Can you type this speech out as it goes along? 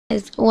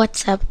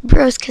What's up?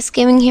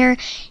 Brozcastgaming here,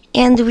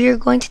 and we're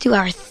going to do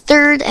our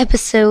third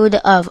episode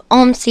of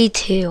OMSI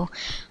 2.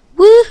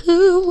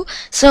 Woohoo!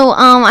 So,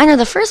 I know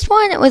the first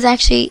one, it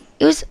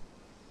was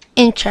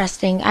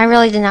interesting. I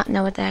really did not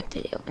know what the heck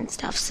to do and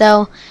stuff,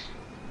 so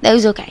that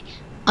was okay.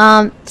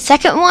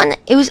 Second one,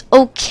 it was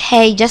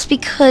okay, just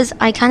because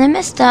I kind of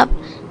messed up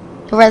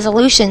the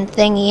resolution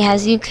thingy,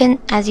 as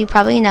you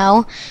probably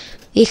know,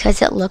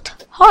 because it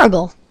looked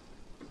horrible.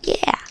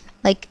 Yeah,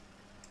 like,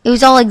 it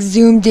was all like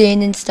zoomed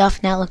in and stuff,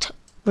 and that looked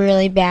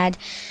really bad.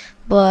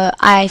 But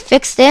I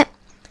fixed it.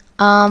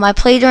 I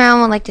played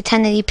around with like the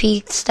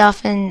 1080p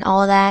stuff and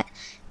all of that,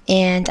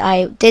 and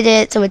I did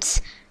it so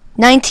it's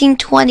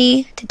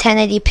 1920 to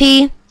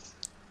 1080p,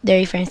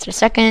 30 frames per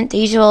second, the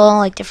usual,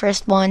 like the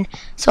first one.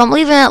 So I'm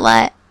leaving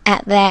it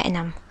at that, and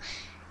I'm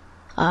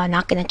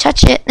not gonna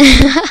touch it.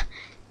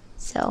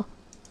 So,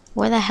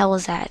 where the hell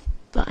is that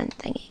button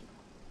thingy?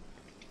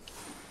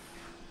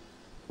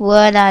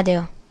 What'd I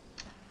do?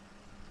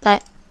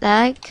 Did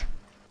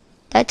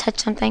I touch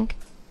something?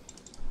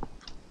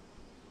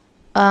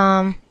 Do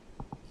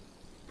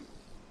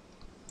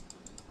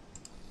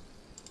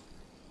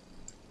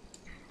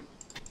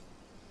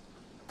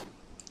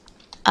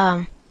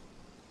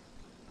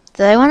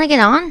I want to get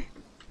on?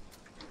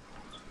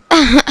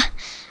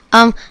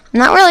 I'm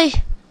not really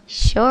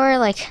sure,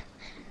 like,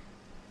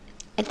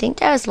 I think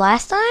that was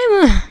last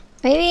time?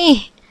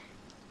 Maybe?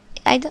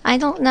 I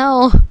don't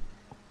know.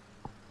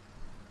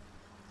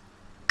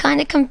 Kind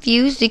of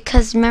confused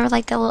because remember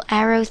like the little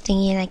arrow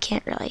thingy, and I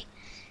can't really.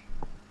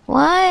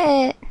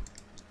 What?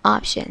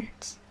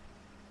 Options.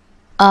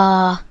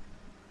 Load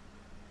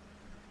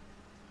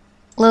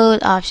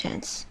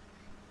options.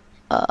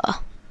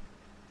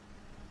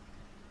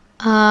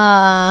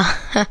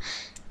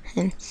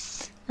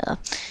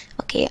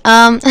 Okay,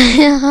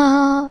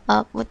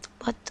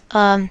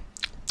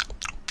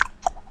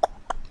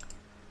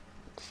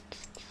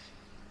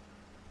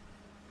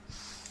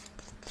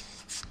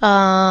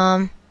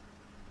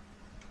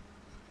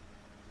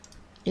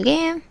 new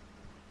game.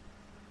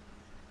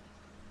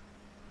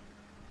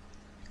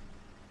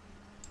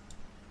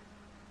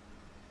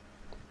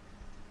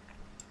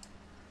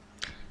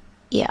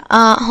 Yeah,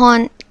 hold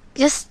on,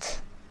 let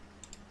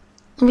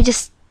me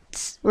just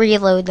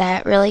reload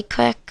that really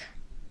quick.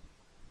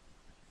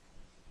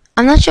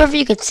 I'm not sure if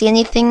you could see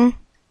anything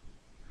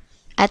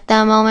at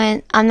the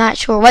moment. I'm not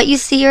sure what you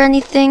see or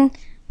anything,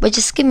 but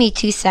just give me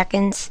 2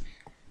 seconds.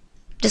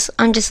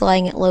 I'm just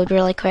letting it load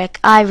really quick.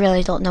 I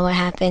really don't know what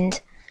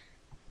happened.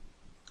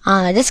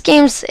 This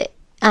game's,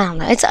 I don't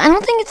know, I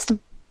don't think it's the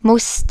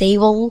most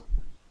stable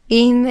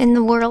game in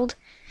the world,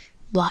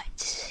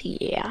 but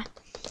yeah.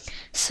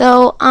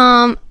 So,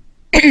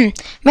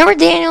 remember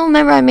Daniel?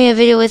 Remember I made a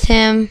video with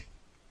him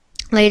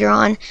later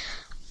on?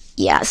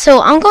 Yeah,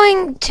 so I'm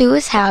going to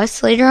his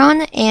house later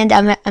on, and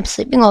I'm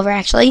sleeping over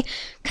actually,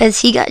 because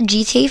he got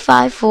GTA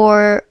 5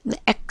 for the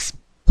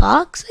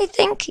Xbox, I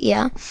think,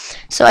 yeah.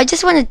 So I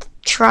just want to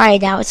try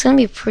it out. It's gonna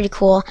be pretty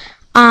cool.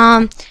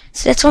 So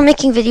that's why I'm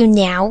making a video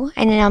now,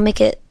 and then I'll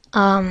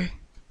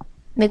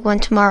make one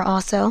tomorrow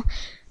also.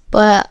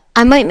 But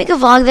I might make a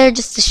vlog there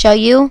just to show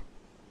you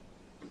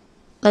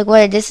like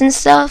what it is and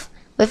stuff.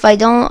 But if I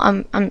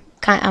don't,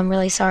 I'm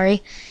really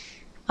sorry.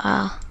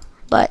 Yeah.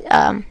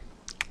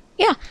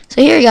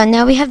 So here we go.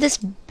 Now we have this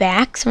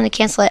back, so I'm gonna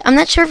cancel it. I'm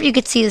not sure if you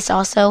could see this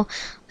also,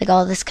 like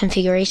all this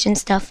configuration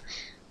stuff.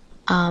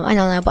 I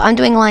don't know, but I'm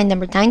doing line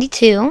number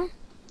 92.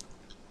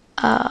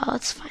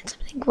 Let's find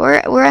something.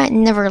 We're at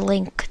never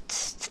linked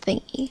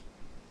thingy.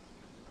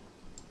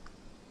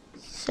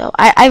 So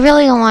I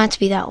really don't want it to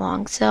be that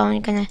long, so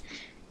I'm gonna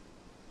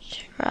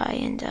try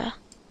and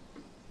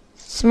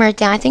simmer it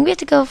down. I think we have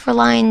to go for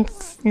line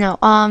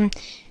 5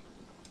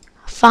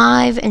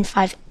 and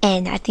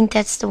 5N. I think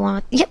that's the one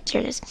with, yep,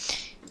 here it is.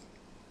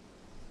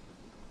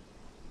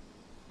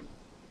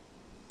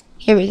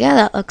 Here we go.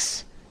 That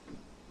looks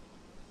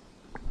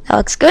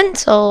good.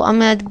 So I'm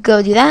gonna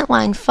go do that.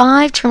 Line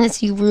 5,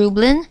 terminus U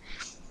Rublin.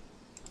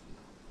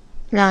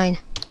 Line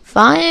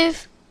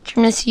 5,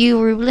 terminus U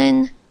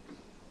Rublin.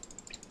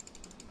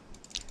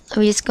 Let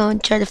me just go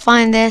and try to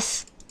find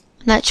this.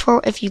 I'm not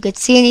sure if you could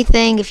see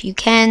anything. If you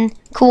can,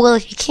 cool.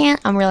 If you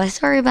can't, I'm really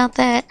sorry about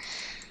that.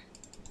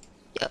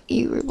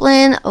 U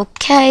Rublin,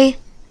 okay.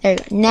 There you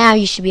go. Now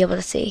you should be able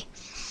to see.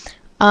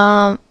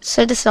 So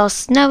this is all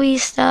snowy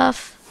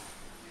stuff.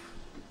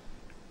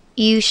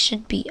 You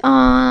should be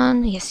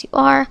on. Yes, you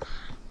are.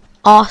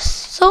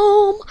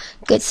 Awesome.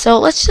 Good. So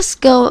let's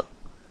just go.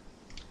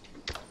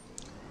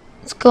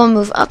 Let's go and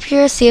move up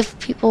here. See if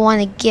people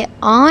want to get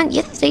on.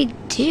 Yes, they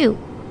do.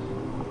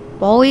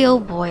 Boy, oh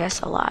boy,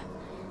 that's a lot.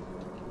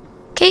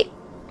 Okay.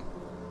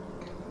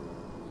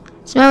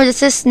 So remember,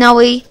 this is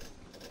snowy.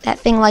 That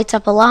thing lights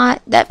up a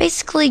lot. That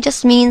basically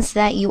just means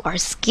that you are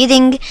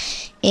skidding.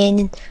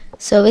 And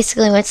so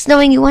basically when it's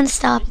snowing, you want to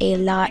stop a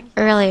lot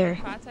earlier.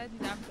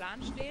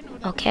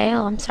 Okay,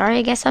 well, I'm sorry.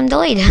 I guess I'm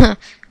delayed. Oh,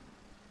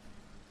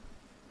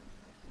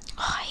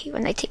 I hate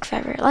when they take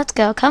forever. Let's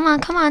go. Come on,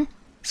 come on.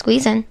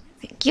 Squeeze in.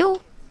 Thank you.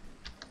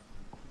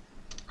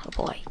 Oh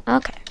boy.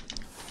 Okay.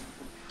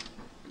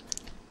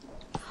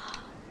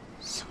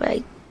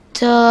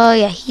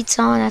 Yeah, heat's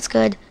on. That's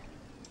good.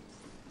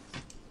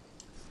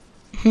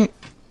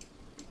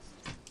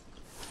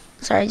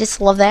 Sorry, I just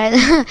love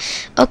that.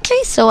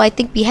 Okay, so I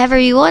think we have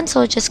everyone, so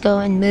let's just go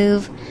and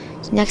move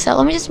to next up.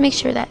 Let me just make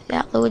sure that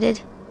that loaded.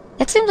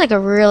 That seems like a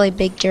really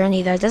big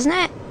journey though, doesn't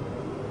it?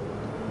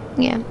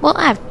 Yeah, well,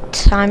 I have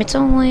time. It's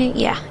only,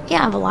 yeah, I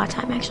have a lot of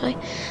time actually.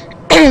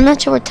 I'm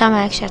not sure what time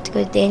I actually have to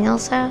go to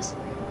Daniel's house,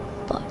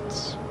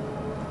 but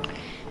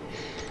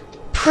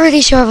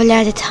pretty sure I have a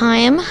lot of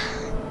time.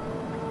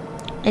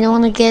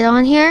 Anyone want to get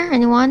on here?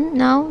 Anyone?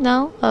 No?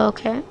 No?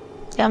 Okay.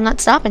 Yeah, I'm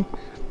not stopping.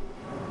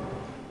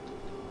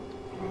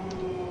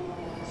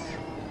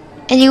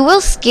 And you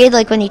will skid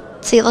like when you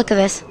see, look at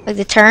this, like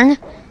the turn.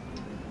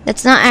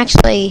 That's not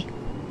actually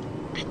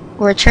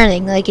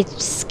returning, like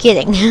it's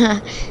skidding.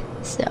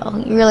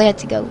 So you really have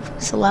to go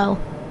slow.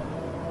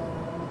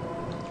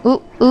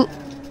 Ooh, ooh.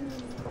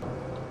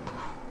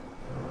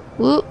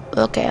 Ooh,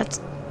 okay,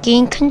 let's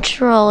gain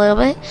control a little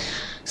bit.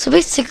 So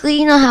basically,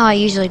 you know how I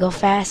usually go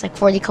fast, like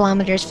 40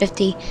 kilometers,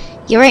 50.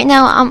 Yeah, right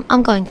now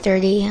I'm going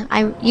 30.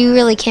 You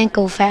really can't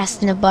go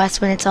fast in a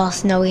bus when it's all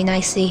snowy and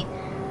icy.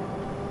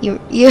 You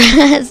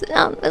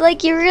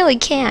like you really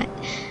can't.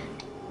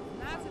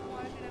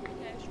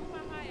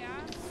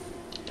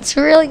 It's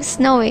really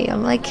snowy.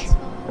 I'm like,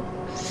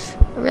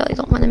 I really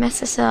don't want to mess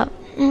this up.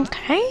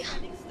 Okay.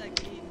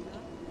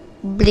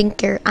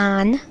 Blinker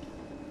on.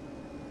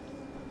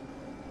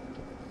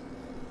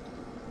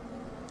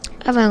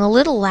 Having a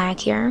little lag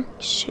here.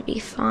 Should be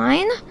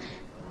fine.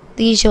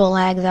 The usual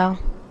lag though.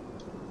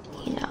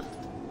 You know.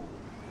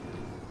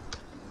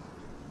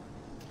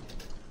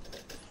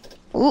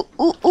 Ooh,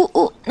 ooh, ooh,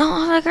 ooh.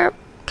 No, girl.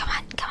 Come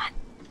on, come on.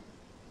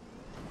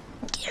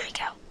 Here we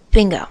go.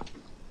 Bingo.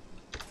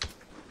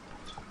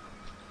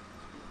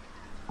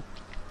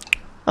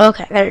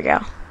 Okay, there we go.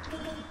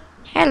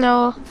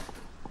 Hello.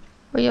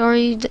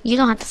 You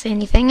don't have to say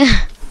anything.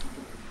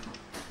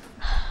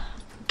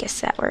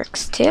 Guess that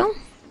works too.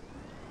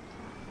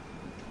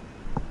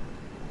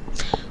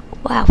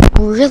 Wow,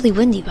 really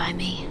windy by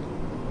me.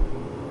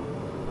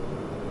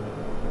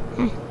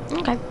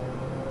 Okay.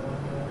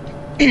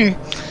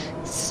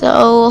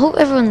 So, I hope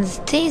everyone's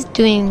day is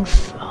doing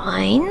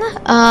fine.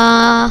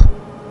 I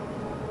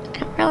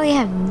don't really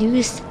have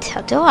news to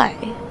tell, do I?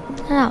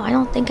 No, I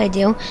don't think I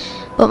do.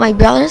 But my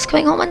brother's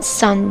coming home on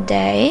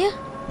Sunday,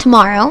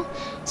 tomorrow.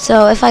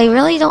 So if I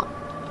really don't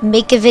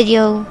make a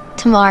video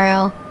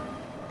tomorrow,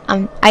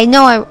 I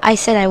know I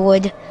said I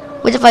would.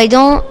 But if I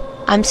don't,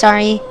 I'm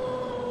sorry.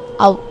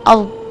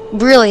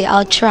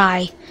 I'll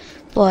try.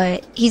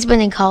 But he's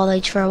been in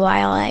college for a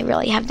while and I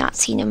really have not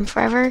seen him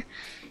forever.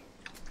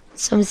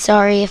 So I'm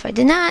sorry if I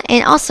did not.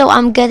 And also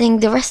I'm getting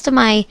the rest of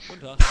my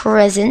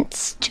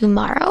presents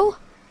tomorrow.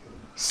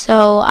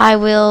 So I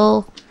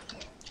will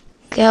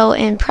go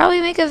and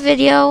probably make a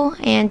video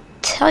and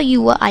tell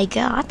you what I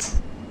got.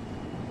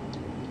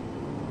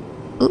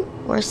 Ooh,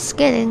 we're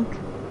skidding.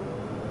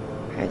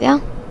 There we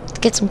go. Let's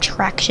get some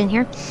traction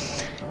here.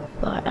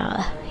 But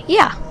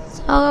yeah.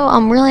 So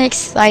I'm really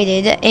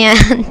excited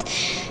and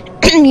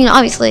you know,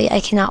 obviously I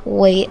cannot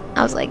wait.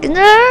 I was like,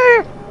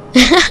 no.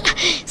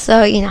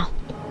 So, you know.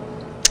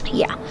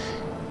 Yeah.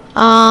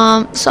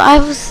 So I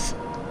was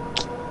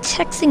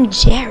texting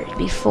Jared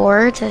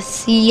before to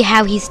see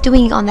how he's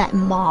doing on that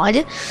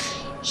mod.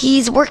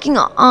 He's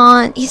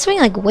doing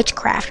like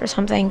witchcraft or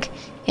something,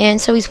 and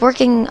so he's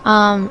working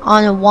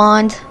on a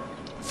wand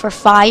for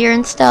fire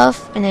and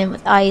stuff, and then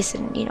with ice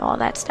and you know all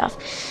that stuff.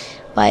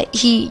 But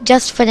he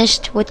just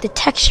finished with the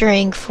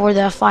texturing for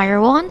the fire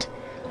wand,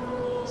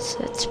 so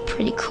it's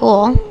pretty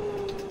cool.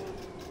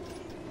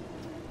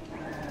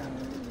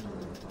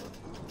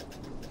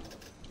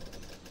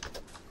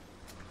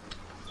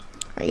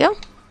 There you go.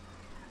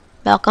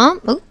 Welcome.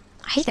 Oh,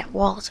 I hate that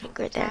wall. It's like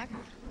right there.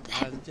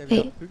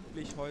 Wait.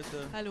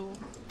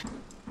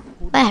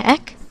 What the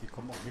heck?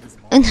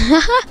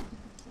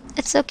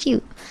 That's so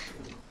cute.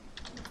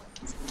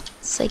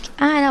 It's like,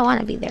 I don't want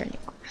to be there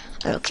anymore.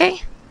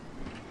 Okay.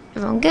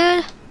 Everyone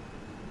good?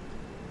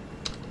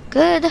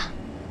 Good.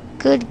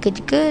 Good,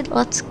 good, good.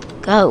 Let's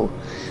go.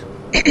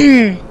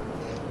 Yep,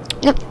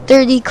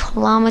 30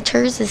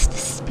 kilometers is the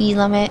speed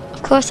limit.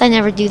 Of course, I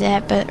never do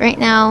that, but right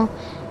now,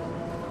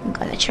 I'm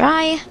gonna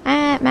try.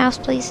 Mouse,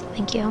 please.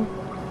 Thank you.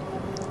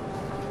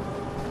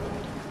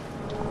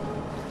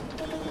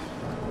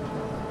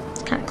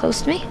 Kind of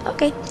close to me.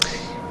 Okay.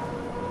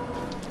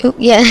 Oh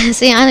yeah.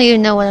 See, I don't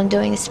even know what I'm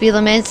doing. The speed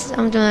limit.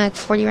 I'm doing like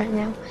 40 right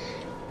now.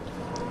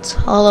 It's a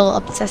little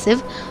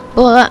obsessive.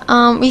 But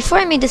before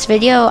I made this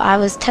video, I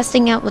was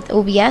testing out with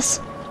OBS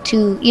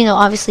to, you know,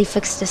 obviously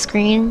fix the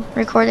screen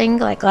recording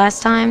like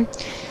last time.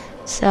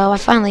 So I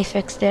finally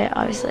fixed it.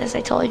 Obviously, as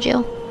I told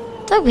you,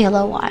 it took me a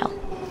little while.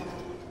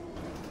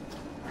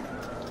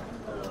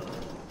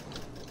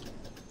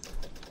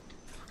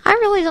 I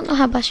really don't know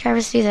how bus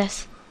drivers do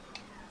this.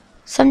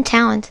 Some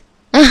talent.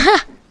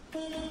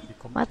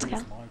 Let's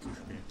go.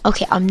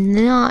 Okay, I'm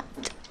not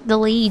the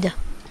lead.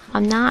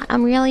 I'm not.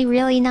 I'm really,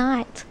 really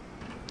not.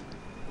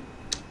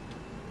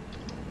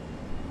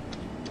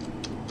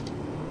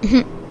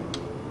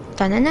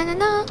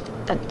 Da-na-na-na-na.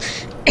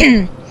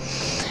 done.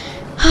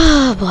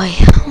 Oh boy.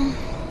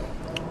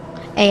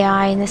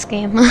 AI in this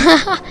game.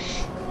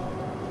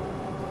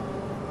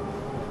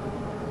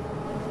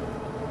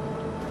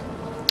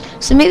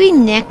 So maybe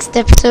next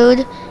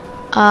episode,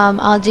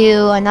 I'll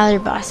do another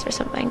bus or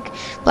something.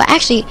 But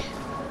actually,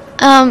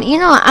 you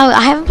know,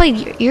 I haven't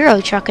played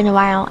Euro Truck in a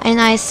while, and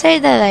I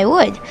said that I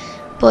would,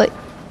 but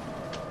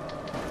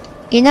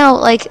you know,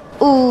 like,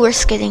 ooh, we're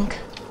skidding.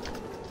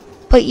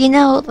 But you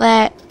know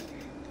that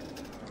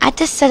I have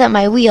to set up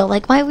my wheel.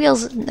 Like, my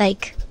wheel's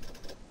like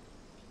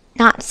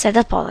not set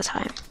up all the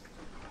time.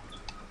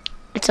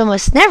 It's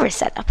almost never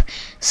set up.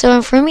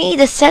 So for me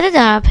to set it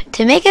up,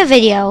 to make a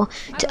video,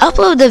 to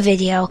upload the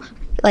video,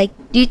 like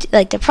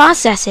to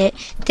process it,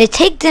 to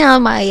take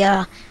down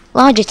my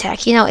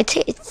Logitech, you know, it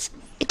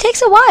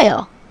takes a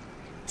while.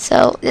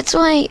 So that's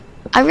why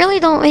I really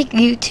don't make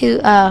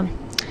YouTube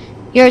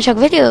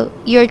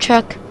Euro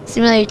Truck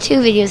Simulator 2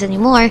 videos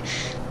anymore.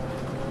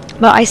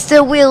 But I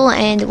still will,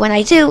 and when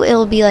I do,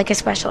 it'll be like a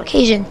special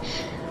occasion.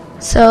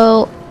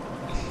 So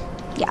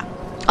yeah.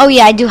 Oh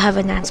yeah, I do have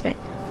an announcement.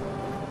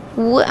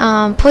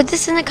 Put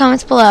this in the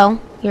comments below,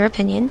 your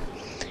opinion.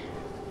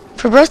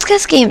 For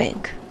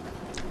Brozcastgaming,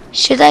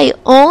 should I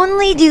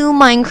only do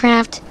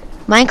Minecraft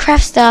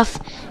stuff,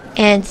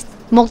 and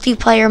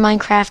multiplayer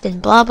Minecraft,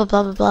 and blah blah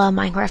blah blah blah,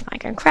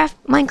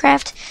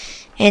 Minecraft,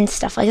 and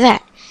stuff like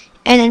that?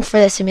 And then for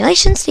the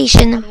simulation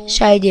station,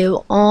 should I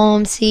do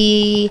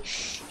OMSI,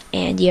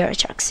 and Euro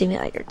Truck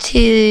Simulator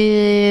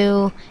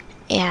 2,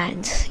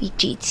 and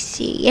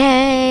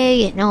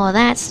GTA, and all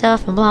that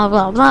stuff, and blah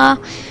blah blah?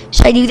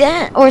 Should I do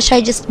that, or should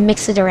I just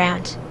mix it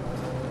around?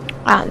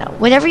 I don't know.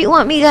 Whatever you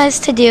want me guys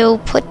to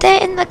do, put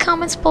that in the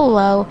comments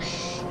below,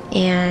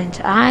 and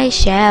I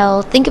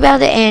shall think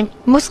about it and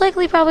most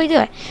likely probably do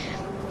it.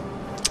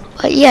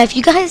 But yeah, if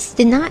you guys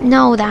did not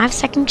know that I have a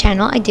second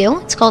channel, I do.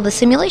 It's called the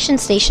Simulation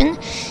Station.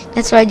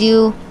 That's where I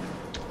do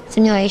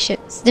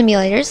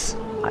simulators,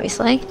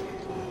 obviously,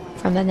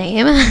 from the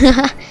name.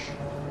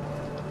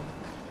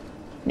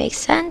 Makes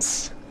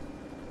sense.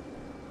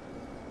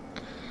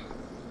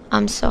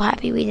 I'm so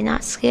happy we did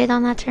not skid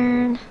on that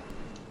turn.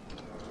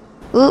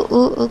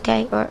 Ooh,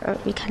 okay. Or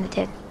we kind of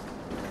did.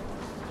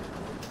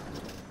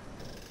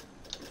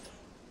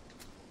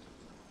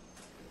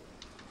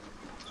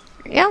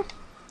 There we go.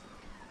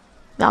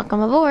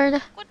 Welcome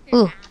aboard.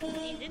 Ooh.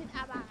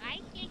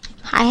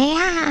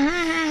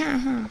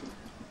 Hi.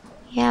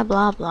 Yeah,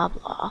 blah, blah,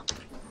 blah.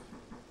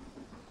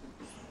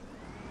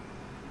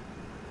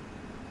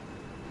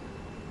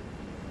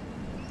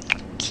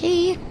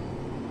 Okay.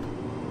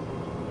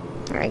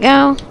 There we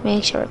go.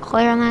 Make sure we're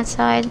clear on that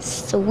side.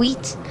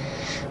 Sweet.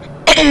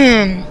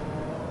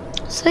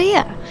 So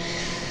yeah.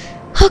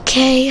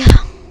 Okay.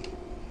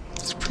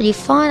 It's pretty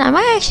fun. I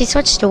might actually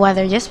switch to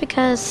weather just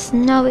because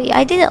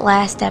I did it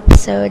last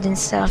episode and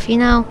stuff, you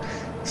know.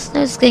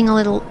 Snow's getting a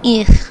little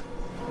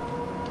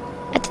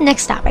At the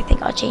next stop I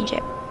think I'll change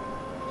it.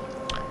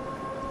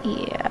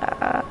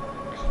 Yeah.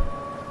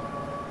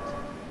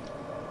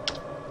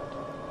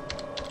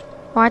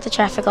 We're at the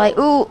traffic light.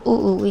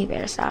 Ooh, we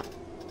better stop.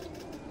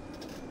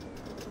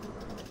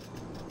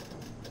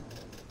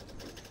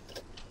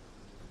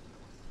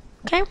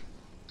 Okay.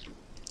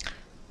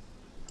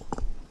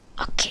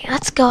 Okay,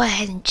 let's go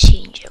ahead and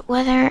change it.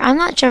 Weather, I'm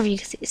not sure if you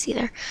can see this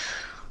either.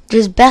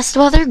 There's best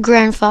weather,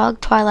 ground fog,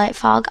 twilight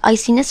fog,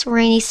 iciness,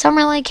 rainy,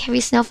 summer-like,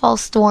 heavy snowfall,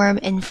 storm,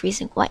 and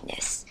freezing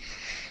wetness.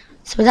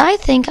 So I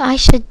think I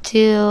should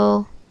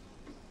do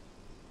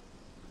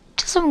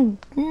just some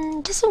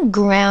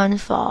ground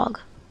fog.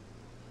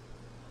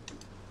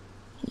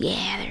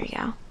 Yeah, there we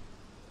go.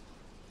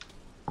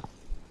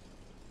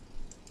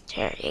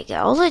 There you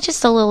go.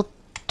 Just a little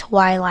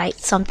twilight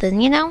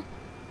something, you know?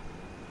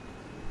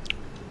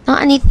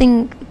 Not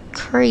anything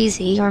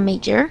crazy or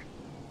major,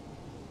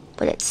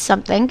 but it's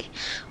something.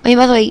 I mean,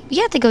 by the way,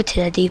 you have to go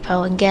to the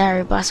depot and get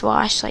our bus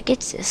washed. Like,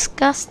 it's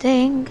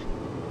disgusting.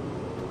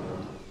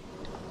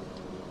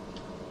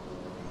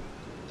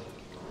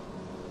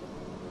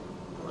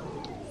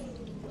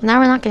 Now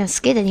we're not gonna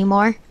skid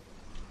anymore.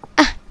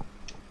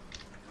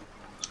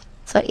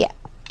 So yeah,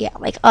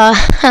 like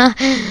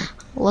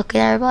look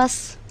at our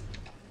bus.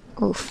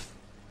 Oof,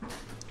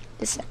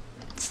 it's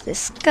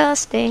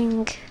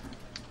disgusting.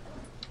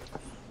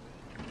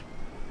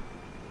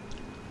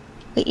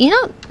 Wait, you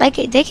know, like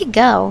they could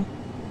go.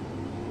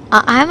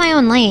 I have my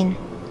own lane.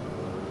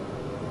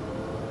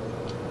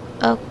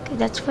 Okay,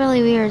 that's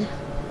really weird.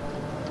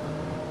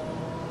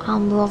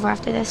 I'll move over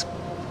after this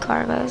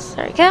car goes.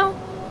 There we go.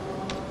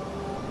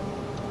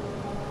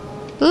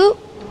 Ooh.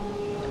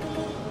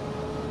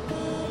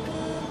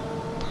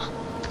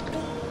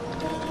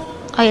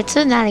 Oh, it's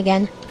doing that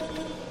again.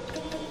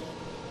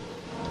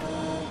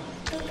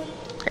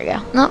 There we go.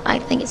 No, I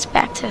think it's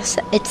back to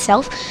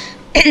itself.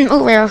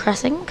 Oh, railroad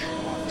crossing.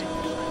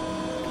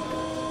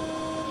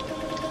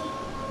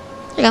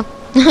 There you go.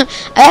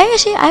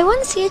 I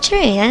want to see a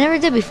train. I never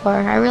did before.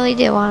 I really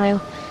do want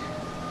to.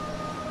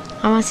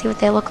 I want to see what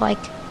they look like.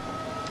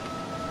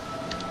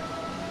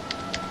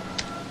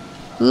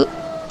 Ooh.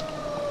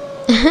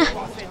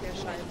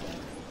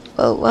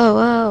 Whoa, whoa,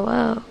 whoa,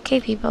 whoa.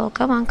 Okay, people,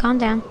 come on, calm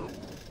down.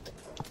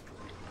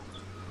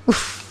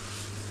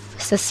 Oof.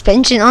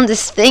 Suspension on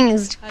this thing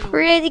is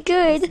pretty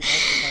good.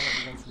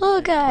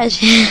 Oh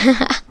gosh.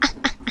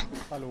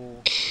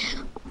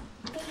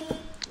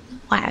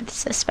 Wow, the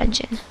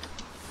suspension.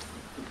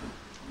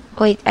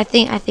 Wait, I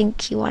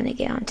think he wanted to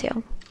get on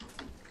too.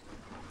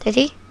 Did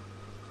he?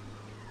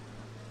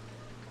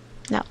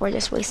 No, we're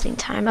just wasting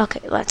time.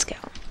 Okay, let's go.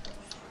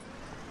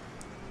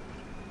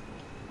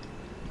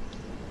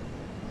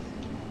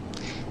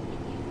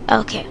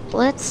 Okay,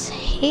 let's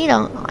head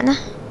on.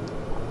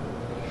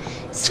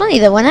 It's funny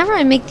though, whenever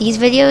I make these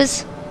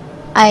videos,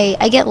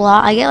 I get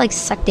like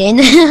sucked in,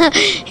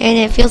 and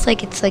it feels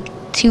like it's like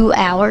 2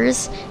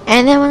 hours.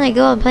 And then when I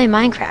go and play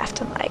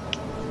Minecraft, I'm like,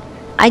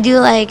 I do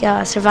like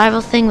a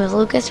survival thing with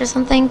Lucas or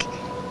something.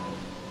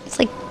 It's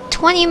like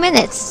 20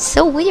 minutes. It's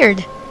so weird.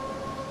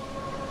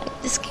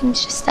 Like, this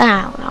game's just,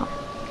 I don't know.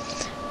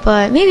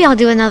 But maybe I'll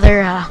do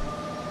another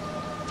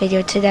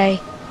video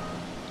today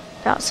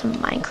about some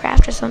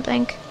Minecraft or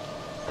something.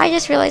 I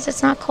just realized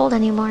it's not cold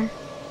anymore.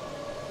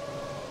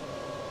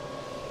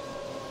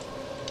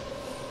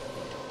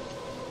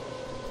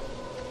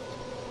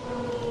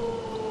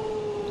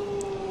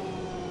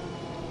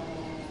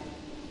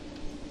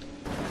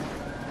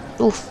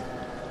 Oof.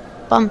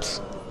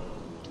 Bumps.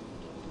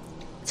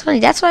 It's funny,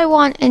 that's what I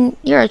want in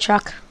Euro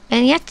Truck.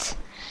 And yet,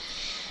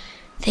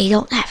 they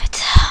don't have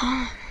it.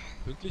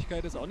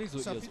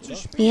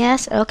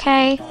 Yes,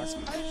 okay.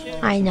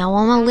 I know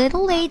I'm a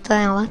little late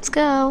now. Let's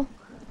go.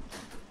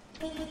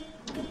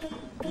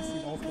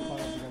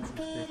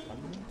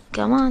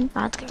 Come on,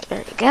 let's go. There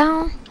you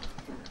go.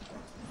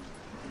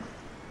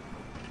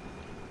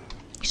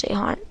 Actually,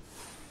 hold on.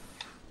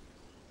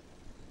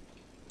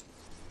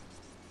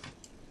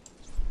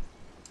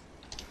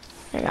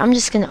 There, I'm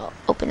just gonna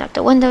open up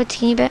the window a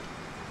teeny bit.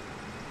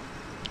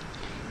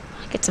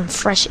 Get some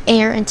fresh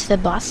air into the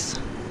bus.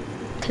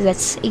 Because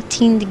that's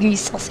 18 degrees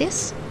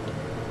Celsius.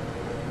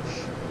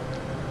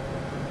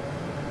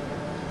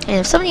 And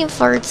if somebody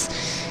farts,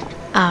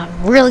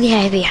 really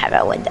heavy have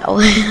that window.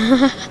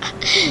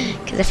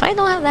 Because if I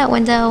don't have that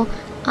window,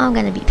 I'm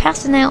gonna be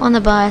passing out on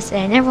the bus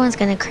and everyone's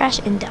gonna crash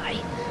and die.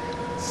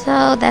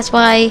 So that's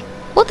why,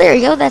 well, there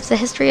you go, that's the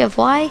history of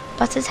why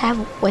buses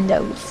have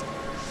windows.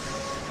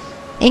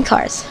 In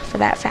cars, for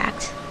that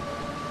fact.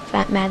 For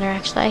that matter,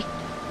 actually.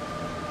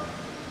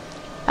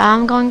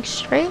 I'm going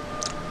straight.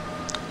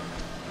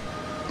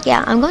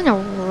 Yeah, I'm going to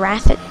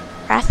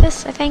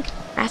Rathis, I think.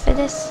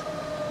 Rathis.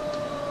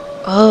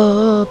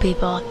 Oh,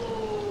 people.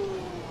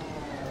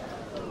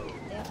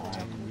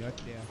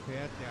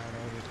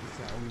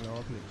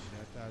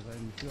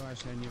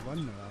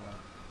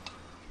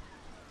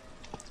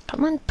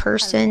 Come on,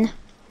 person.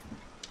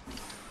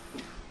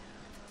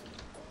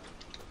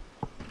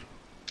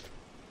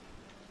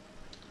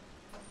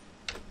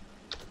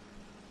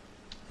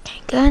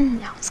 Okay, good.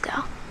 Now let's go.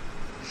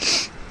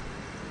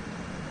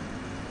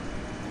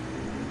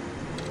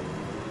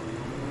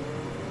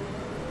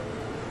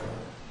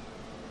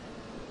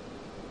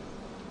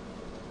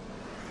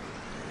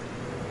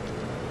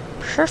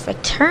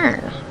 Perfect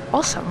turn.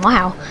 Awesome.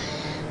 Wow.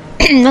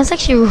 That's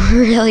actually a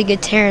really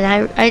good turn.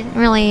 I didn't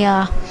really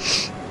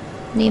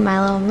need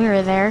my little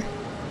mirror there.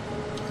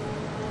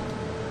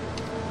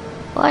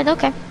 But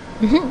okay.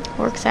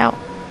 Works out.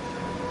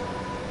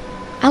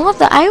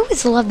 I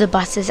always love the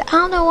buses. I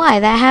don't know why.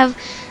 That have,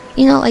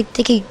 you know, like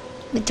the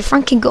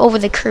front can go over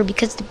the curb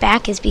because the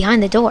back is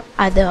behind the door.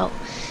 The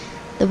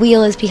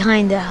wheel is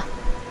behind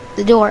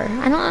the door.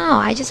 I don't know.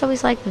 I just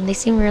always like them. They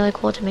seem really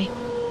cool to me.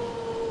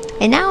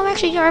 And now I'm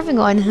actually driving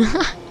one.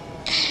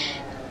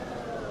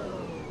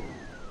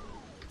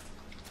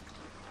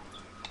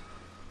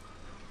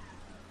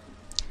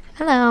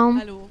 Hello.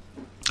 Hello.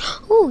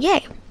 Ooh,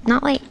 yay.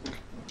 Not late.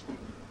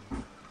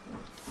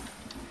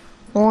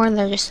 Or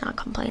they're just not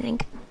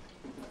complaining.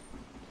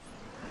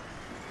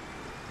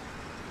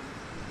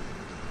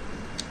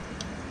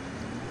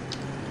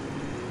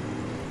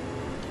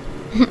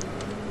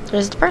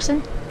 There's the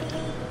person.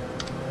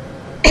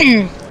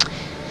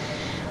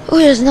 Ooh,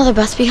 there's another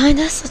bus behind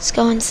us. Let's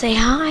go and say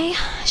hi,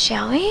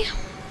 shall we?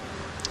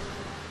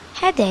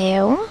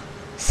 Hello.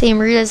 Same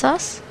route as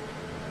us.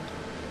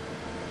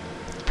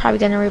 Probably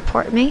gonna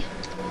report me.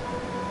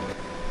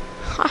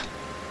 Huh.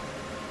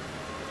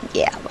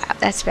 Yeah, wow,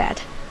 that's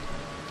bad.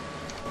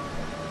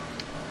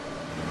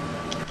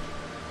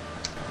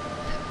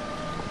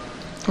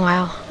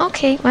 Wow.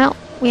 Okay, well,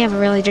 we have a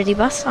really dirty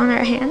bus on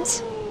our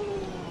hands.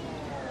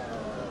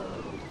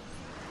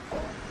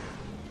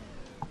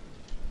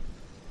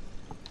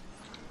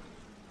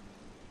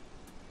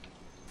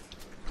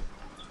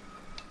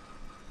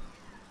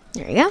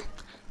 There you go.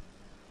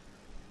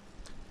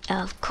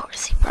 Of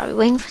course, you're probably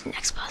waiting for the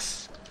next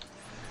bus.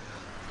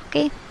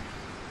 Okay.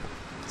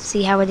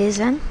 See how it is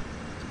then.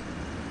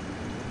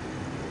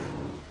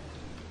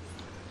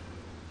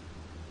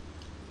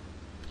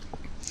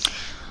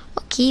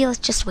 Okay, let's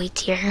just wait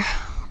here.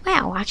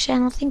 Wow, actually I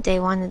don't think they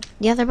wanted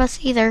the other bus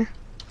either.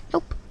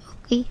 Nope.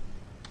 Okay.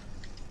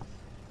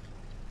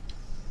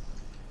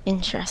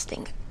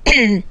 Interesting.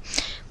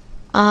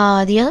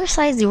 The other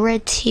side's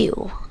red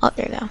too. Oh,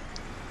 there you go.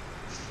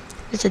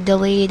 There's a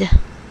delayed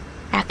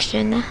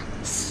action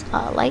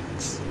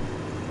lights.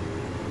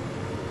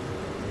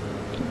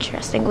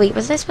 Interesting. Wait,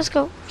 was I supposed to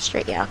go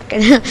straight? Yeah, okay.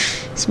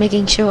 Just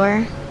making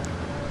sure.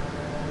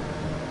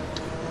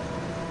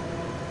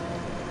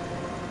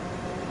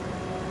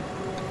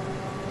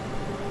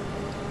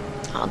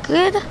 All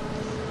good.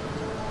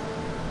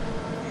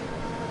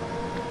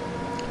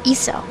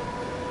 ESO.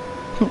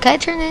 Can I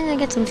turn in and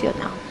get some fuel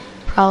now?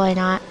 Probably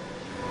not.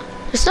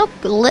 There's no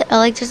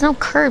there's no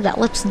curb that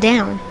lips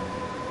down,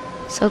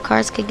 so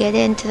cars could get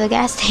into the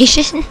gas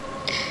station.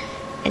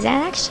 Is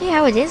that actually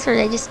how it is, or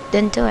they just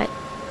didn't do it?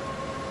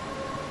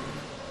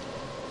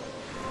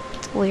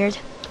 It's weird.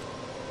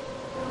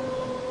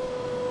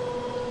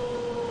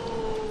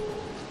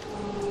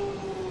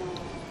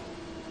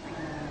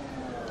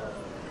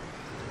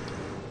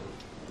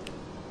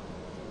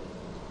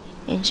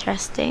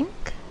 Interesting.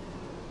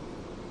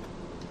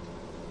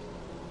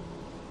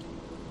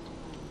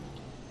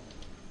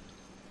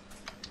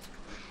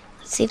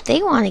 Let's see if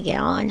they want to get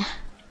on.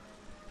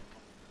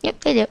 Yep,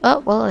 they do. Oh,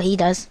 well, he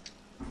does.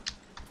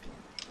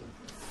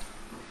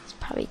 It's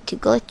probably too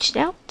glitched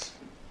out.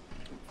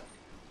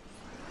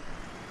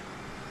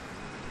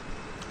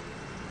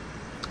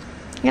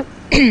 Yep.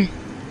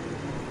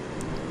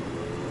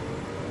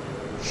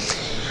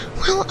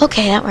 Well,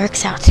 okay, that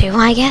works out too,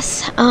 I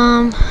guess.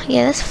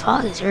 Yeah, this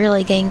fog is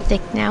really getting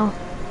thick now.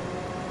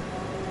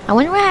 I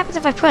wonder what happens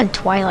if I put on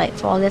twilight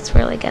fog. That's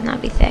really gonna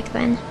be thick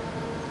then.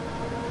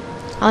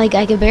 Like,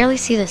 I could barely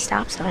see the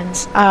stop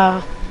signs.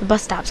 The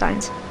bus stop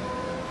signs.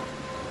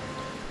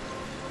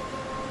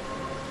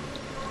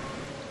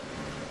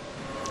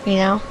 You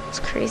know, it's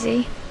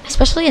crazy.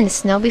 Especially in the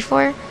snow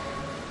before.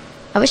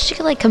 I wish you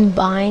could, like,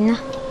 combine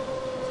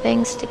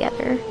things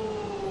together.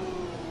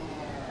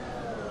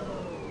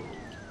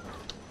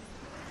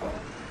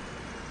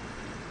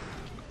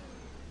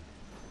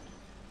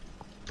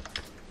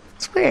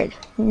 It's weird.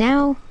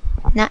 Now,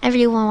 not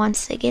everyone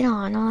wants to get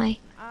on. Only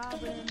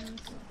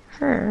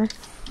her.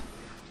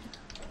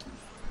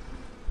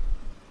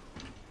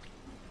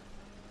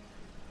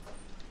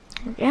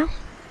 There we go.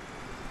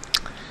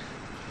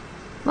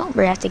 Well,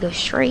 we have to go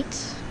straight.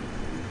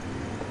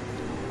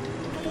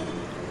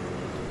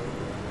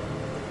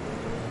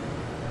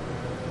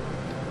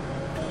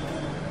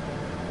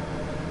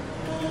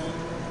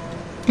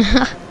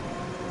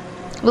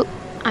 Oop,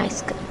 I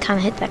kind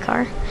of hit that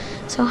car.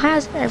 So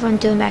how's everyone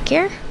doing back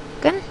here?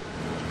 Good?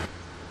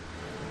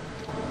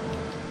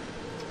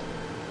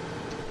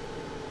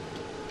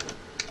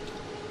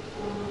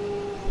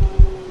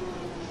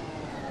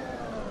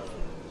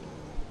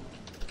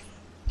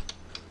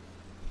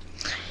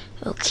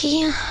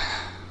 Okay,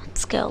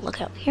 let's go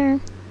look out here.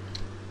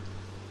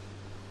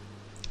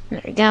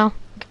 There we go.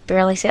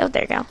 Barely see. Oh,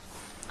 there we go.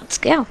 Let's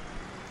go.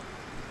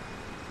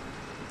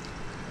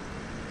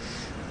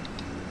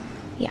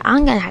 Yeah,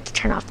 I'm gonna have to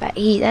turn off that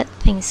heat. That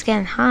thing's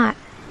getting hot.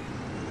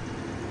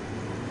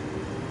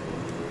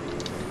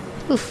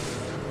 Oof.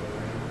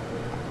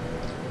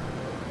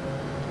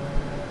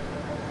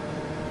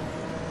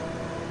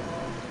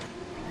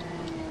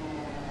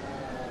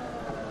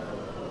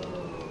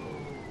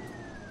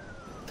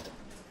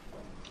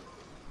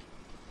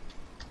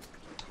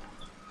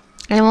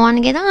 I don't want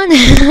to get on.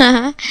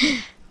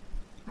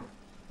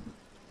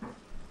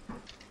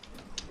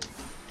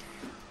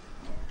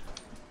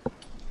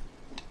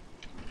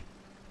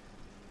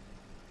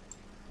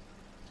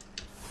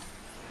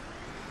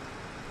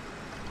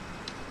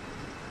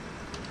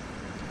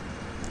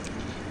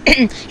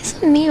 Is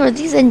it me, or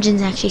these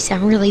engines actually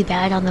sound really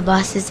bad on the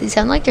buses? They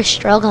sound like they're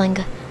struggling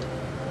the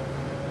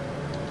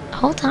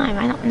whole time.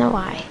 I don't know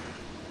why.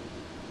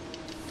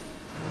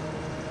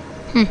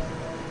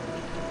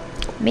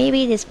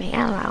 Maybe it is me.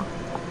 I don't know.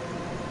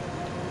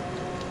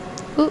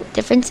 Ooh,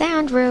 different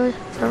sound road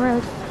for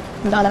road.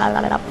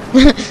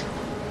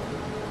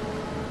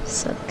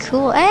 So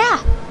cool.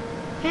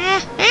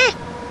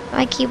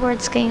 My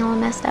keyboard's getting all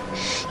messed up.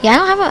 Yeah, I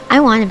don't have a.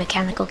 I want a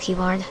mechanical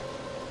keyboard.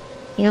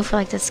 You know, for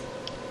like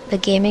the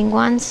gaming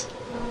ones.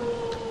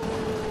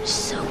 They're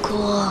so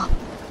cool.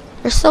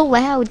 They're so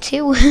loud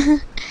too.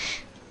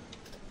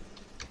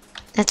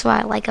 That's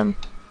why I like them.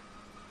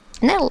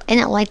 And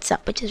it lights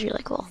up, which is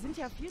really cool.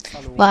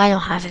 Well, I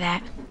don't have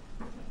that.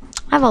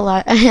 I have a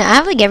lot. I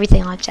have like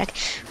everything Logitech.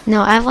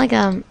 No, I have like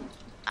I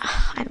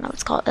don't know what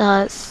it's called.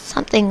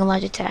 Something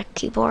Logitech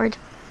keyboard.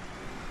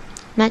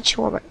 I'm not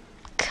sure what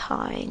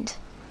kind.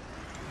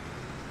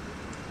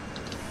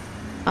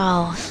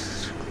 Oh,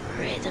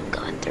 great! I'm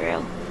going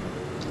through.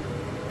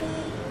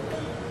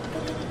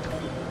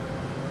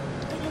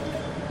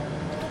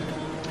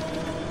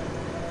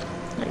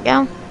 There we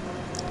go.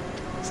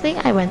 See,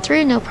 I went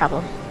through, no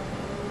problem.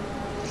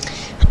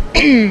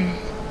 It's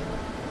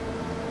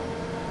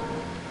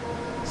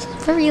a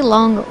very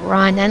long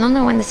run. I don't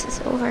know when this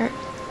is over.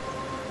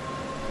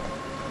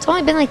 It's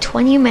only been like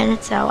 20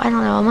 minutes, so I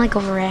don't know. I'm like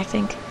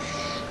overreacting.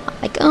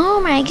 I'm like,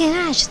 oh my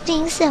gosh, this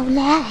thing's so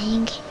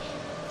long.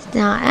 It's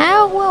not.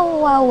 Oh,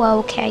 whoa,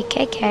 okay.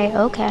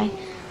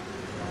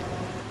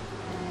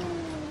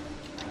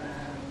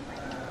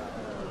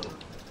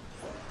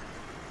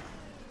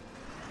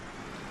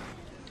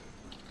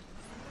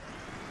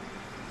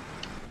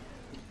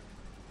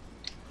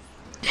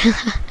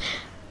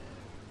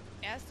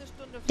 Erste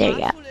Stunde There you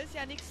go. Fahrschule ist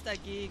ja nichts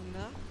dagegen,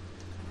 ne?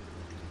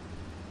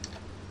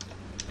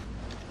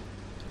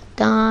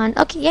 Done.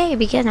 Okay, yay,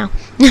 we get now.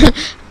 I'm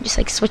just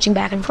like switching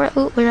back and forth.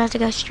 Oh, we have to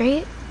go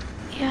straight.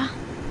 Yeah.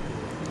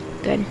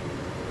 Good.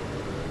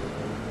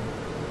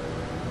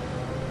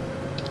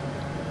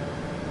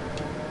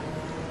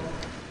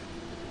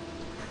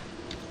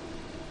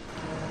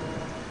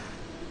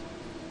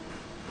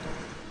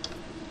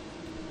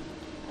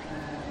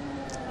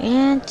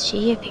 And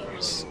she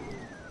appears.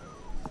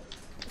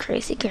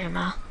 Crazy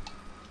grandma.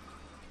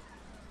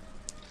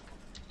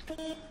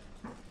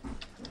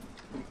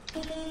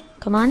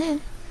 Come on in.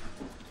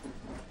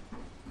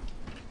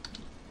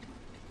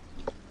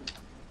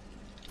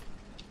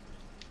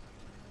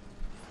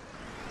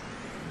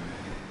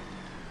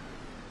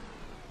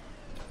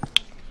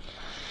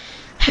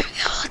 Here we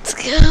go, let's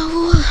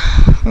go.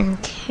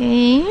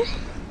 Okay.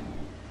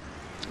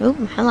 Oh,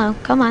 hello.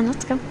 Come on,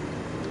 let's go.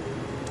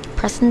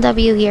 Pressing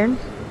W here.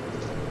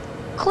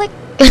 Click.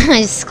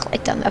 I just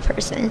clicked on that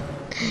person.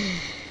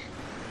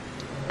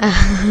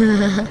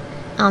 I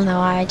don't know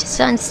why. I just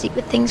found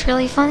stupid things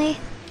really funny.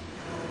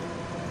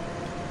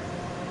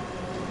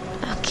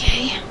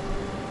 Okay.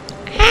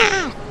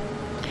 Ah!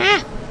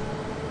 Ah!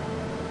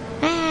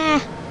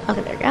 Ah!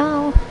 Okay, there we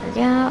go. There we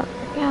go.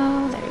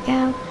 There we go.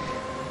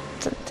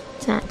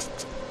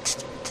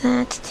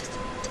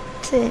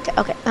 There we go.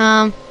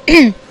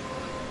 Okay.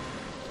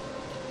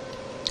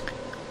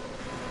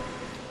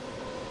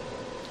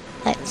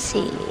 Let's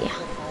see.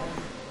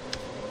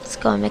 Let's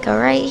go and make a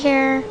right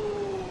here.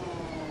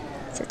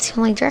 That's the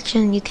only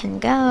direction you can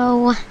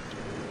go.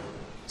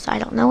 So I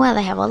don't know why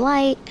they have a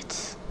light.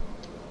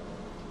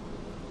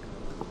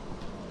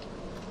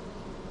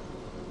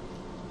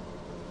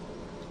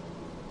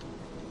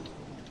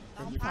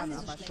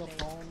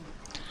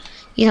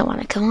 You don't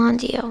want to come on,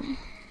 do you?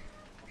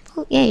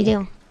 Oh, yeah, you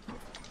do.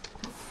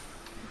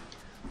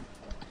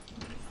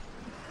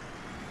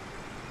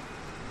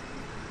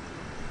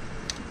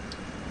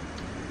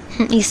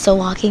 He's still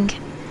walking. Do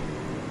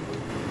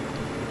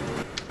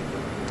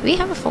we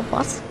have a full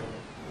bus?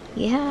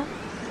 Yeah,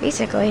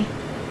 basically.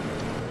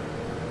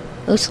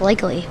 Most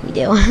likely, we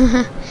do.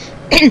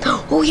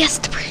 Oh yes,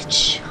 the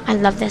bridge! I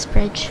love this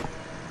bridge.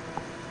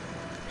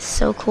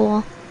 So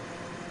cool.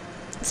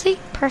 See?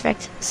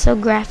 Perfect. So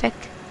graphic.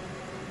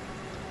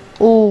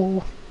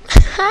 Oh.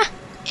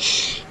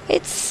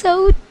 It's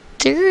so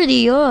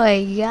dirty. Oh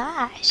my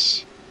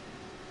gosh.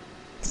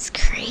 It's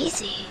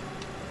crazy.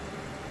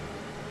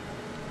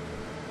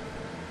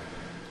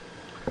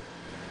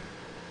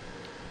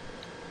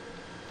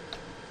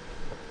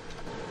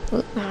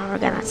 Ooh, now we're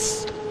gonna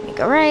make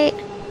a right.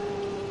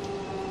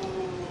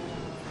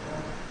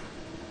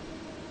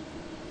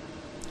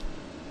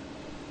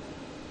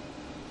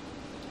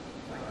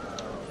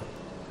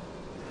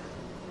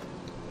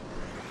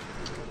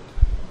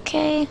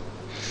 Okay.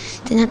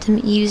 Didn't have to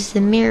use the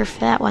mirror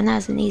for that one. That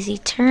was an easy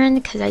turn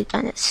because I've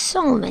done it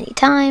so many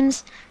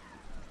times.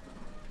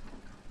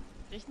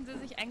 Richten Sie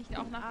sich eigentlich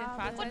auch nach den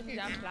Fahrzeugen, die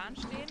da am Plan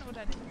stehen,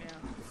 oder nicht mehr?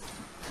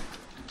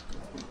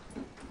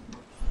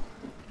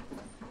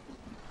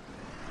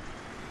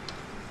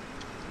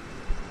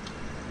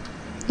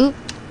 Oop.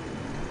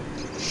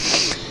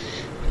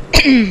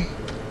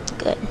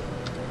 Good.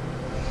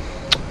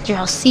 You're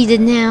all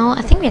seated now.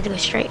 I think we have to go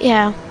straight.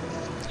 Yeah.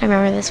 I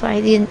remember this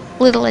way. The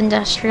little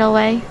industrial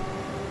way.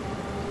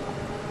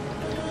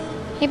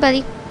 Hey,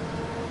 buddy.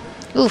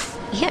 Oof.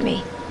 You hit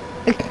me.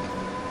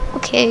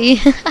 Okay.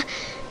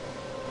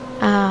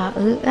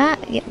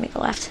 Yeah, make a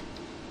left.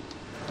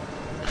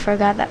 I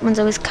forgot that one's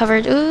always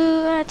covered.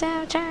 Ooh,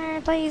 down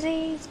turn, please.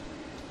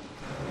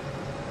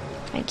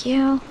 Thank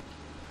you.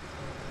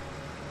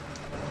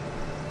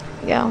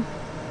 There we go.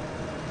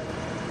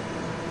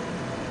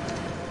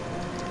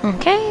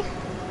 Okay.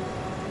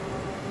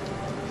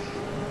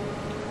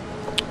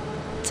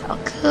 It's all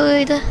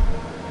good.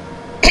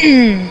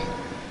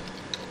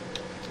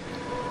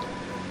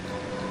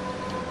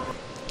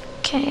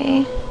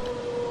 Okay.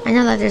 I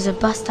know that there's a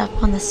bus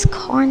stop on this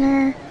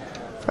corner.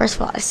 First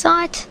of all, I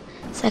saw it.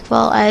 It's like,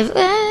 well, I've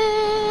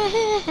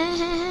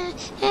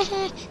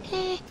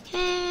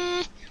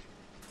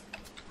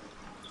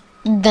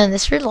done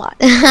this for a lot.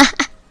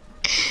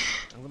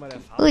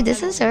 Ooh,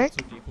 this is work.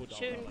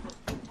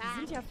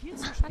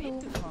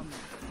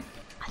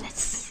 Oh,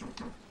 that's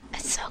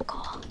so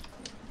cool.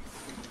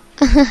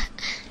 In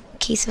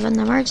case of an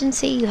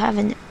emergency, you have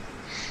an...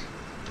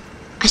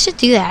 I should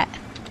do that.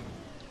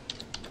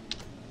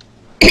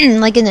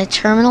 Like in a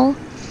terminal.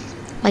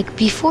 Like,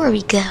 before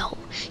we go,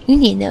 you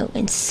need to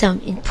know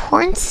some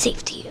important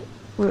safety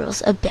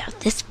rules about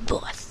this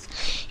bus.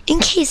 In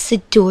case the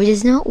door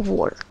does not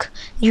work,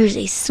 there's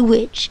a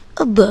switch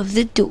above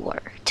the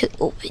door to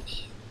open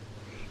it.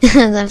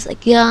 And I was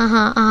like,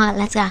 yeah,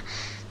 let's go.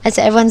 That's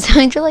what everyone's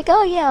doing. They're like,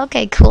 oh yeah,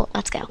 okay, cool,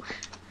 let's go.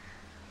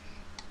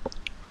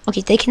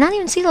 Okay, they cannot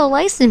even see the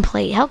license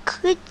plate. How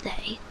could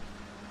they?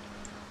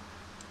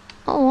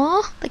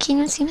 Oh, they can't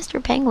even see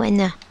Mr.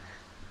 Penguin.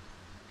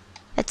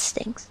 That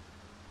stinks.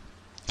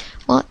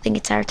 Well, I think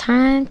it's our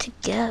time to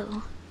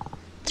go.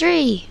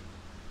 3,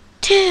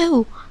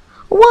 2,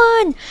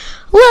 1.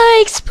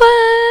 Like spike!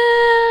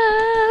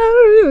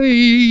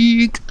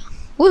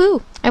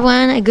 Woohoo! I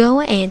wanna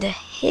go and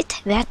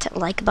hit that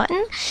like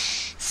button,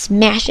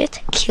 smash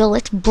it, kill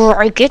it,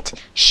 break it,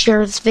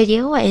 share this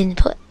video, and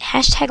put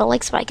hashtag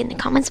like spike in the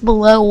comments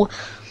below.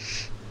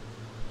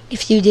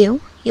 If you do,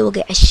 you will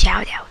get a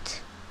shout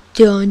out.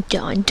 Dun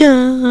dun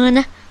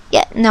dun!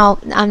 Yeah, no,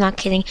 I'm not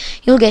kidding.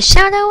 You'll get a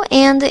shout out,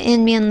 and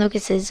in me and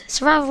Lucas's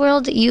survival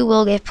world, you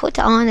will get put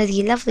on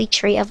the lovely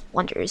tree of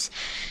wonders.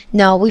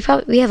 No, we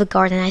have a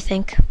garden, I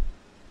think.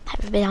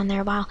 Haven't been on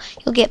there a while.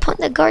 You'll get put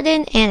in the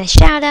garden and a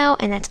shout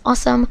out, and that's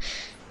awesome.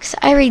 Because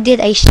I already did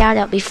a shout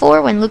out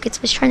before when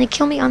Lucas was trying to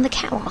kill me on the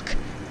catwalk.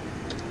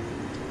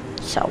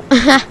 So,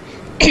 yeah.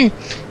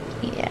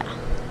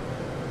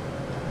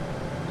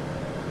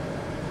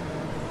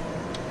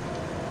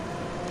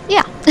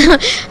 Yeah,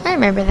 I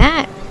remember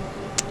that.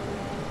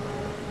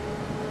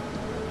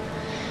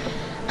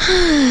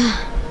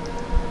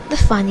 The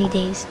funny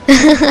days.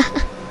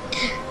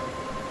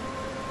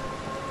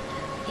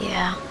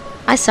 Yeah,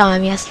 I saw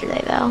him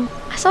yesterday though.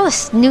 I saw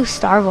this new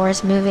Star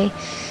Wars movie.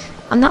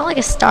 I'm not like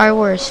a Star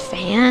Wars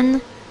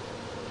fan,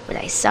 but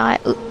I saw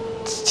it. Ooh,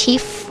 it's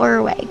Chief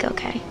for Wag,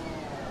 okay.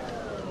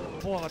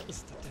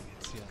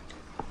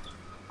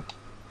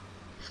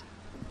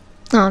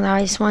 Oh no,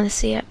 I just want to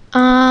see it.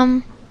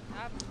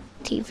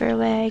 T for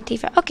Wag, T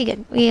for. Okay,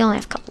 good. We only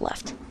have a couple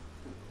left.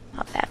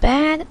 Not that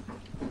bad.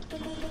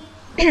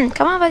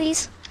 Come on,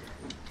 buddies.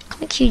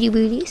 Come on, cutie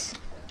booties.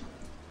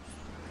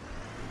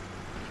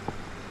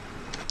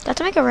 Got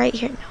to make a right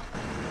here now.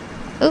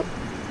 Oop.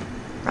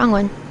 Wrong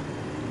one.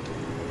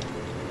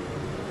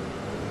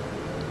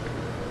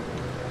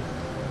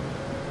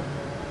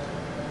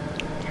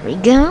 There we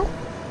go.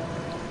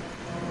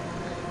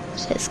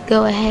 Just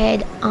go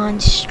ahead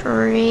on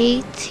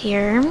straight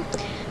here.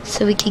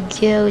 So we could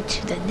go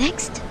to the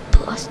next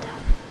bus stop.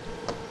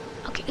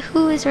 Okay,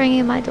 who is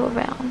ringing my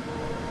doorbell?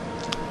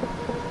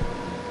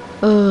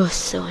 Oh,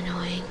 so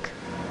annoying.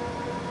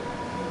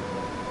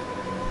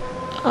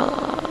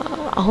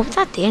 I hope it's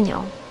not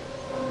Daniel.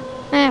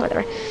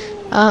 Whatever.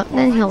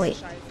 Then he'll wait.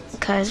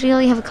 Because we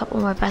only have a couple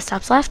more bus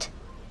stops left.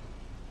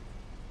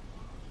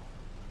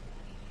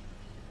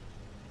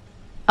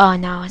 Oh,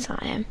 no, it's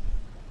not him.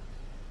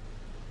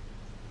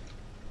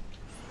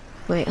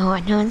 Wait, hold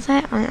on. Who is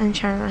that? I'm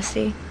trying to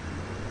see.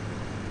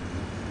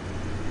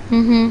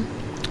 Yeah.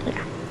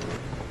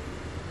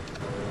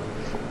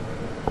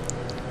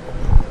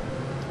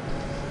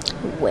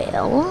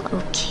 Well,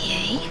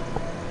 okay.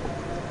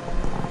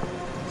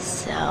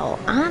 So,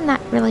 I'm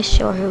not really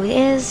sure who it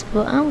is,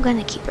 but I'm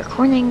gonna keep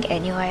recording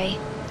anyway.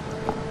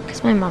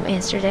 Because my mom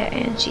answered it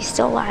and she's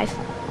still alive.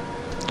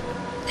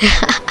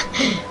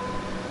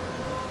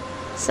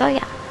 So,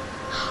 yeah.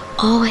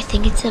 Oh, I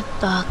think it's a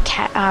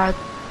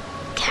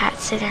cat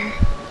sitter.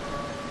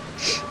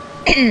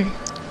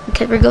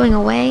 Because we're going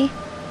away.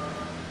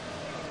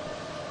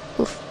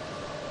 Oof.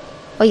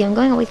 Oh, yeah, I'm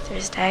going away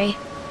Thursday.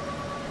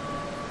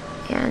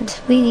 And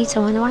we need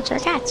someone to watch our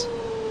cats.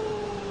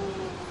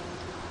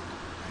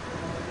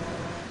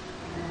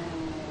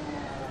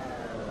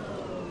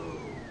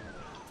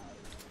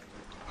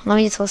 Let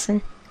me just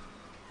listen.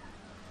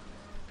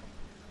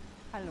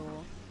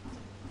 Hallo.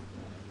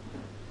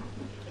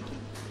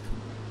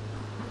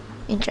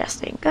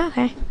 Interesting.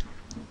 Okay.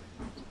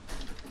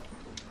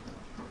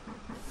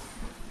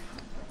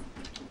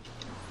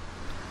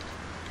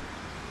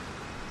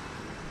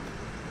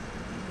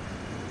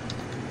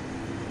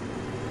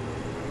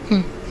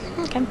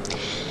 Okay.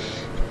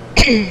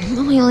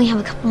 We only have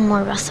a couple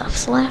more bus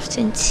stops left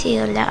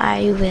until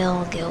I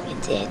will go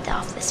and end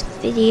off this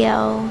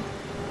video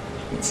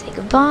and say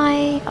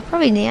goodbye. I'll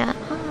probably, yeah,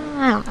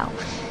 I don't know.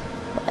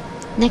 But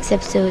next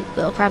episode,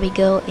 we'll probably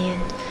go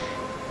and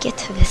get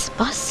to this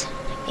bus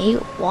a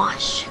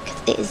wash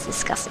because it is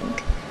disgusting.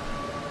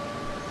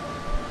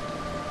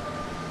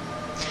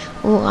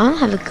 Oh, I don't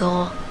have a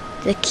goal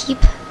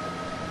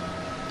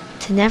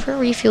to never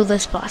refuel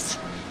this bus.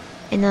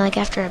 And then, like,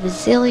 after a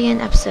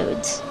bazillion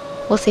episodes,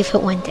 we'll see if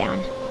it went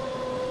down.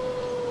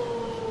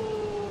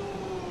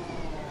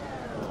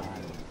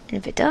 And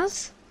if it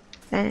does,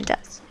 then it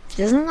does. If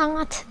it does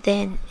not,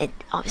 then it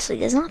obviously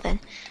does not then.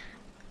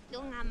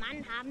 Junger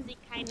Mann, haben Sie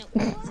keine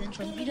Uhr? Sind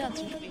schon wieder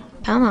zu spät.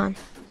 Come on.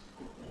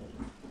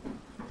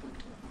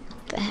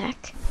 What the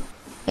heck?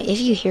 Wait, if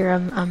you hear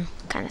him, I'm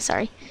kind of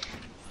sorry.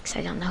 Because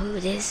I don't know who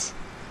it is.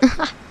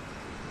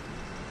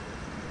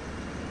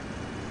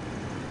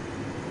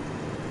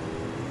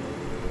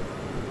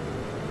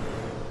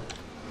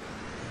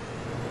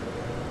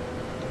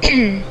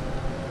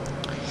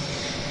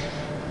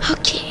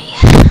 Okay. I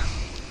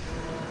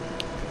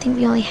think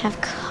we only have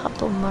a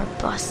couple more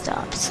bus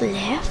stops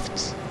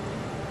left.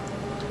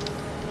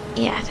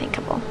 Yeah, I think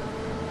a couple.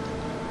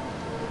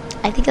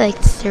 I think like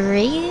 3,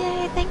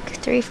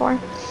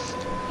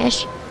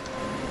 4-ish.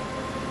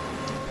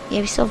 Yeah,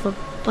 we still have a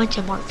bunch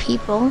of more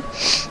people.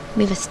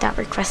 We have a stop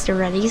request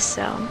already,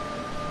 so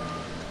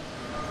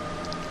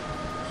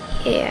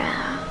yeah.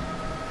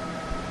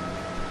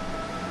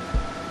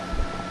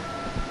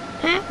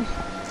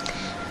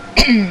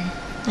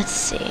 Let's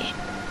see.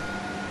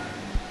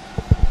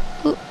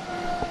 Ooh.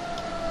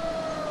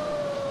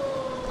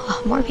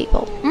 Oh, more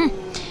people.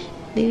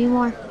 Maybe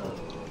more.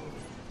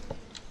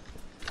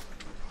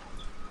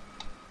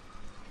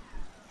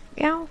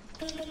 Yeah.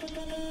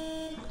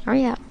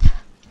 Hurry up.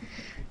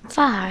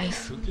 5,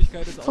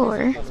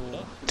 4,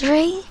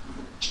 3.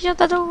 Shut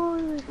the door.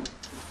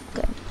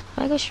 Good.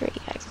 I go straight.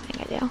 I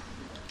think I do.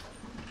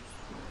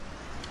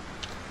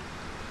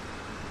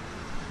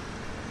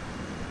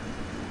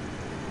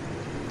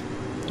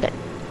 Good.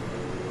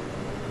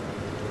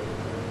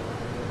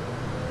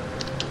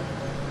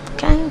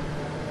 Okay.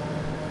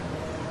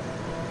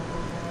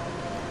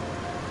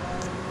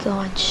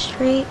 Going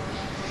straight.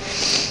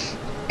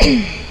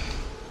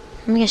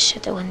 I'm gonna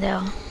shut the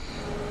window.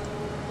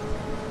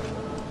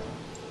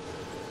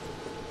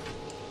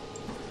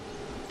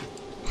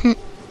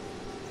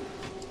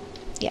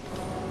 Yeah.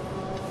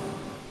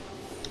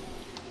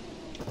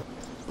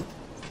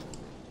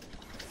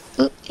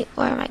 Ooh,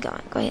 where am I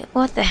going? Wait,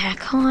 what the heck?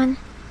 Hold on.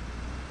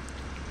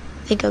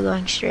 I think I'm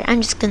going straight.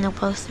 I'm just gonna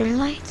post through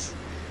lights.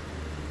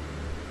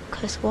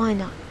 Cause why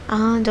not?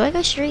 Do I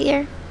go straight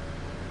here?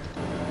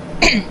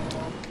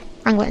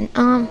 Wrong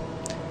button.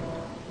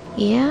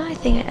 Yeah, I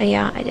think,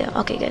 yeah, I do.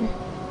 Okay, good.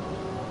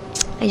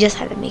 I just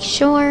had to make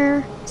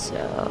sure,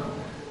 so.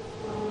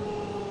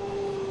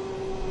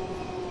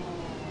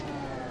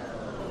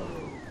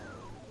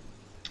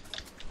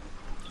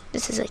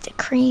 This is like the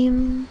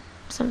cream,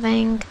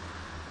 something.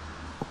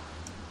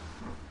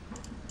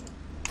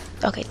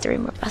 Okay, 3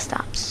 more bus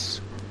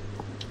stops.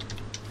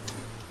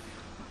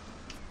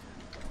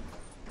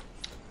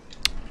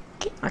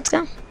 Okay, let's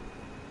go.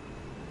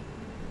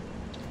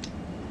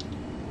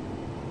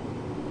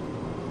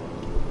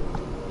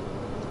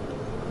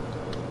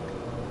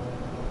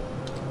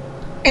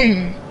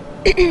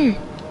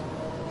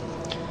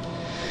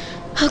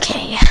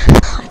 Okay,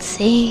 let's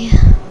see.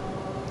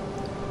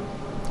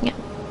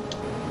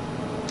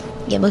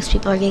 Yeah, most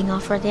people are getting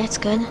off already. That's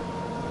good.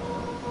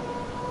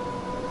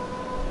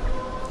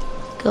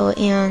 Go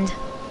and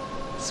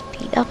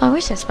speed up. I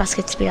wish this bus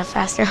could speed up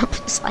faster. I'm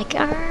just like,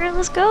 alright,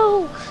 let's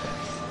go.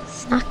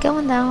 It's not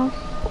going though.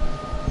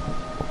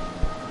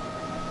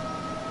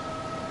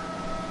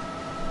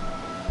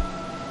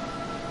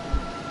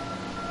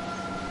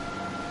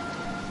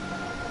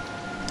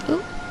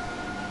 Ooh.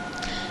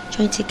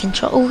 Trying to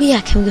control. Oh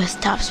yeah, can we go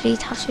top speed,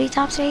 top speed,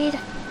 top speed?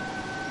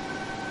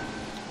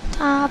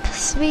 Top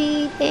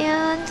speed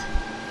and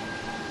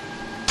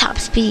top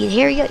speed.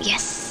 Here we go.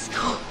 Yes.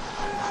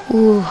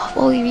 Ooh,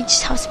 well, we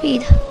reached top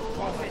speed.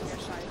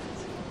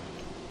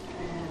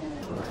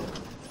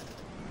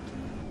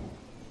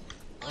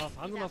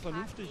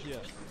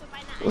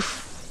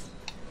 Oof.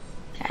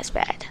 That's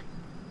bad.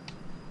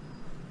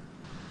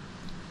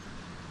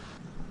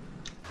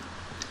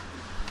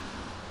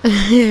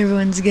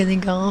 Everyone's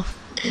getting off.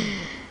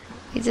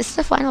 Is this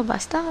the final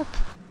bus stop?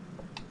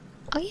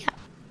 Oh yeah.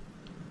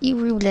 You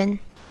ruling.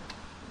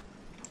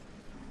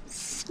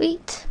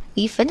 Sweet.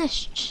 We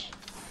finished.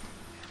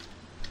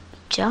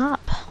 Good job.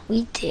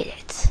 We did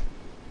it.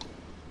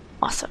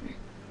 Awesome.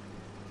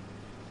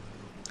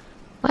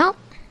 Well,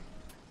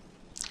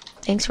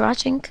 thanks for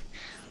watching.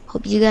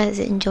 Hope you guys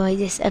enjoyed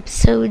this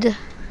episode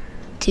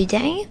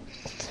today.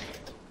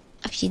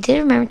 If you did,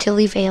 remember to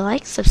leave a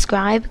like,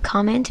 subscribe,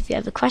 comment if you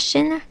have a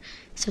question.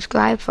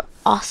 Subscribe for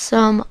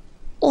awesome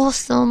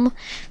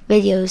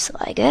videos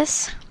like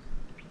this.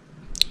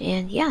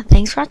 And yeah,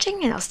 thanks for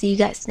watching, and I'll see you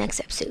guys next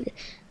episode.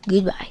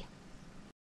 Goodbye.